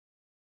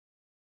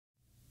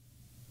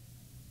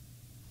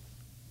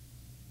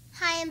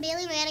am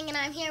Bailey Manning, and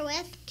I'm here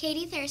with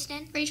Katie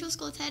Thurston, Rachel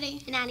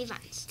Scoltetti, and Addie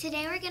Vines.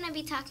 Today we're going to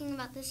be talking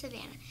about the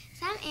savanna.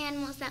 Some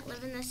animals that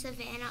live in the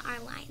savanna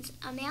are lions.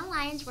 A male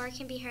lion's roar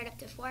can be heard up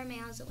to 4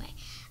 miles away.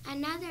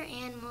 Another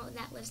animal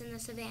that lives in the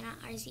savanna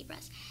are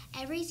zebras.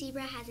 Every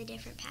zebra has a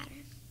different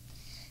pattern.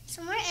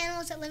 some more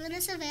animals that live in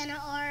the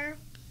savanna are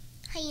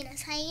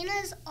hyenas.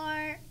 Hyenas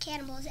are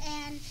cannibals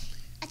and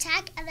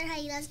attack other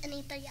hyenas and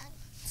eat their young.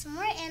 Some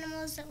more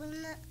animals that live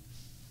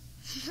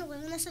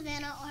in the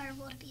savanna are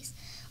wildebeest.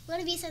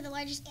 Wildebeest are the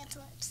largest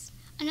antelopes.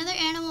 Another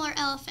animal are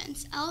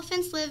elephants.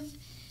 Elephants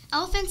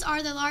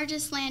are the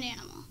largest land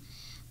animal.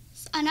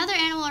 Another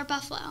animal are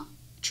buffalo.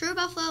 True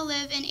buffalo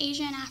live in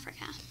Asia and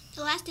Africa.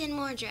 The last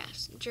animal are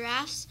giraffes.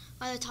 Giraffes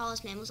are the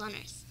tallest mammals on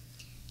Earth.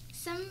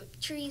 Some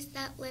trees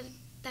that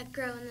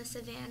grow in the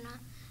savanna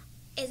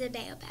is a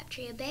baobab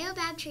tree. A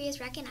baobab tree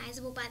is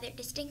recognizable by their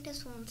distinctive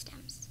swollen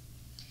stems.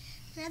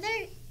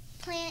 Another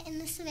plant in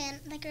the savanna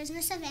that grows in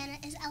the savanna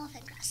is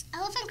elephant grass.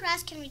 Elephant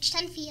grass can reach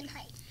 10 feet in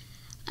height.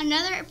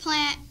 Another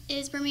plant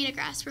is Bermuda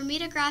grass.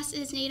 Bermuda grass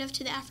is native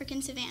to the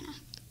African savanna.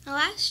 The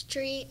last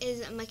tree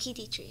is a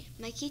makiti tree.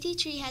 Makiti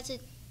tree has a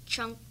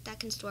trunk that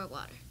can store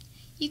water.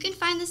 You can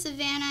find the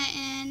savanna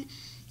in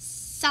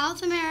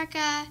South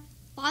America,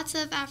 lots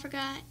of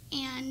Africa,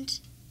 and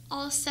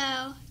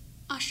also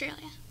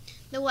Australia.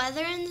 The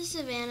weather in the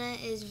savanna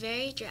is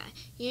very dry,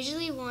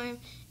 usually warm,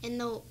 and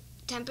the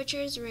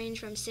temperatures range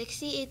from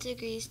 68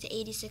 degrees to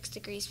 86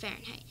 degrees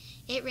Fahrenheit.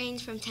 It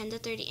rains from 10 to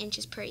 30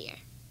 inches per year.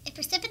 It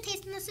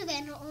precipitates in the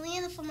savanna only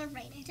in the form of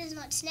rain. It does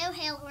not snow,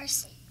 hail, or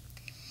sleet.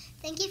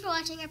 Thank you for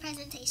watching our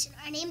presentation.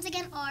 Our names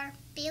again are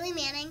Bailey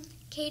Manning,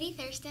 Katie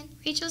Thurston,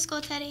 Rachel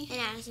Scoltetti, And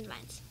Addison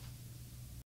Vines.